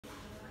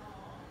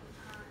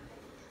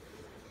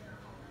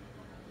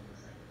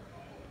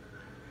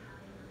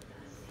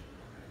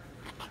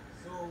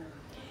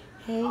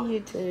Hey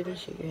YouTube,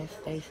 this your girl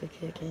Stacy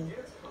Cooking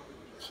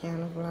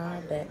Channel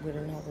Vlog, back with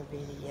another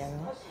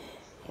video.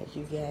 As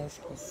you guys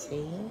can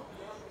see,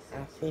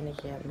 I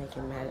finished up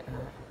making my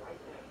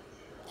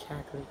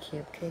chocolate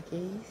chip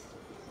cookies.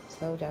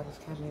 Told I was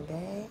coming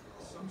back.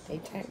 They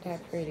turned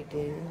out pretty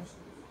good.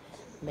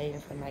 Made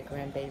them for my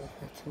grandbaby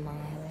for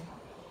tomorrow.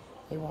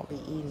 They won't be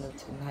eating them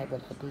tonight,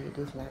 but I did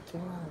this not too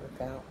long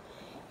ago.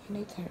 And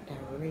they turned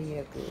out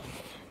real good.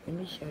 Let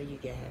me show you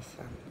guys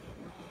something.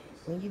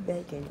 When you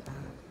baking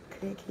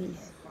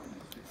cookies,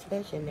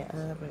 especially in the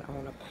oven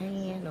on a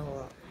pan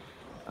or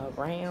a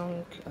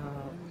round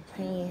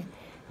pan,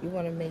 you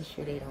want to make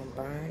sure they don't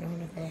burn on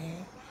the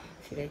back.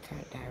 See, they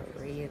turned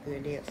out real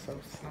good. They're so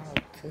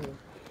soft too.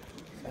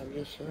 So I'm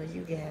just showing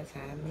you guys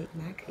how I make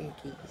my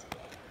cookies,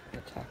 the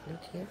chocolate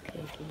chip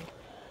cookies.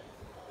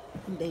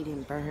 They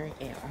didn't burn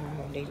at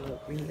all. They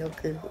look real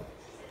good.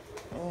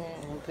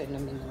 I'm putting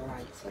them in the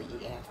light so you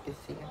guys can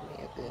see them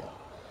real good.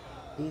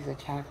 These are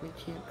chocolate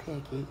chip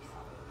cookies.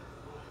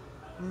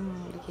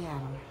 Look at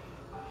them.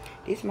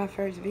 This is my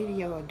first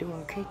video of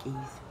doing cookies.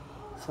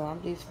 So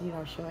I'm just,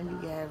 showing you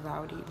guys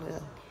all these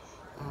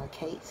little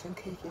cakes and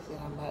cookies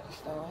that I'm about to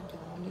start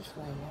doing this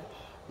way.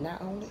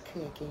 Not only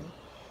cooking.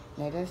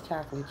 Now that's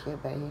chocolate chip,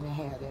 but I didn't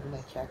have that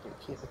much chocolate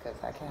chip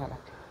because I kind of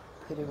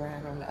put it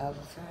around on the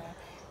other side.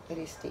 But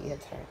it still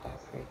turned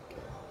out pretty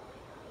good.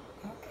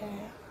 Okay,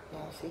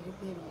 y'all see the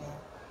video.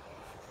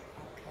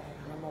 Okay,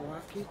 and I'm going to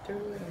walk you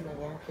through it. I'm going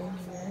to walk in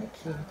here in the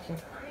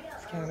kitchen.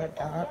 It's kind of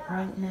dark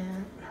right now.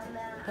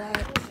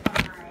 But,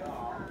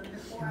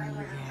 show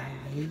you guys.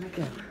 Here you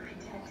go.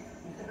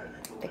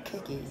 The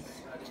cookies.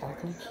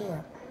 Chocolate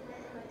chip.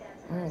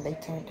 They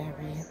turned out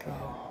real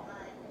good.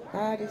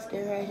 Oh, this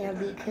girl right here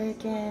be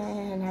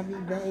cooking. I be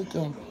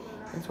baking.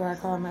 That's why I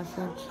call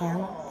myself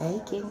Channel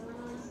Baking.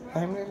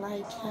 Family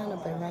Life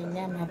Channel. But right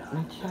now,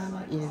 my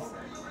channel is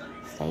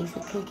Stacy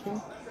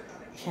Cooking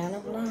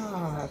Channel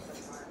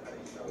Vlogs.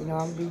 I'm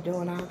going to be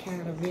doing all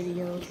kind of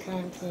videos,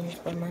 content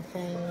for my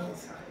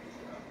fans.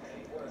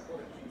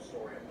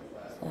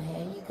 So here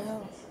you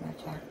go, my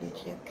chocolate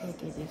chip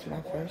cookies. This is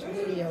my first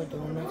video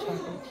doing my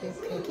chocolate chip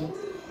cookies.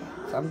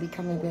 So I'm going to be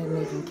coming back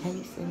making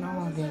cakes and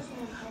all that.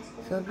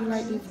 So if you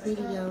like this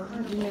video,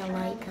 give me a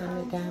like,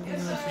 comment down below,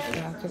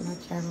 subscribe to my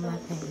channel, my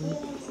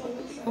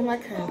page, all my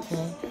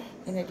content.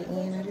 And at the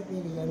end of the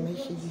video, make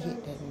sure you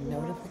hit that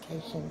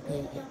notification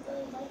bell.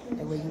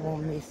 That way you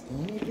won't miss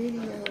any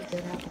videos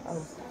that I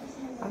post.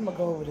 I'm going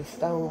to go over the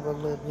stove a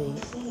little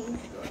bit.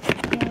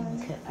 Let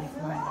me cut this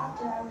light off.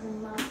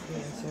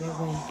 Yeah, so that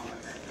way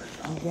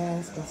you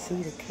guys can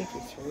see the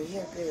cookies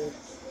real good.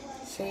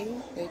 See?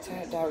 They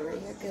turned out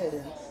real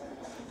good.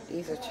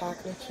 These are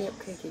chocolate chip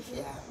cookies,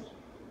 y'all.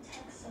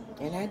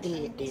 And I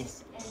did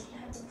this.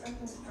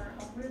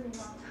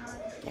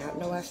 Y'all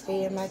know I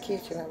stay in my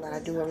kitchen a lot. I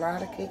do a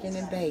lot of cooking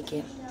and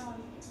baking.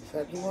 So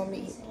if you want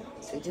me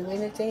to do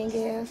anything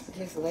else,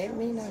 just let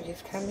me know.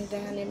 Just comment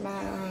down in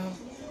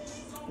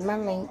my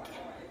link.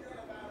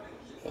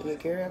 And your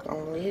girl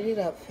gonna lit it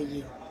up for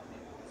you.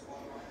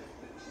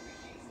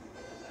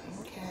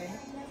 Okay.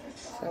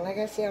 So like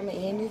I said, I'm gonna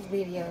end this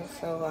video.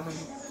 So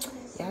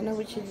y'all know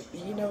what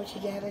you know what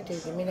you gotta do.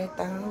 Give me that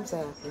thumbs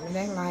up. Give me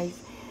that like.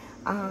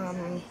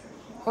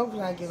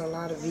 Hopefully I get a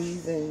lot of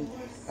views and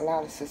a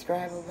lot of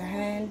subscribers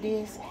behind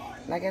this.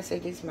 Like I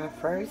said, this is my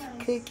first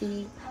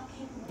cookie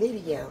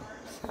video.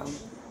 So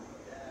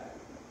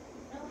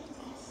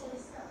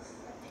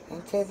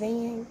until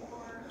then,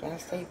 y'all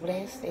stay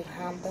blessed, stay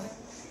humble,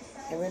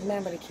 and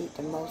remember to keep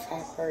the Most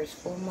High first,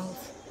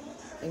 foremost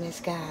in the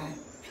sky.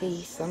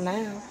 Peace. So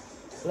now,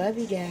 love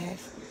you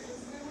guys.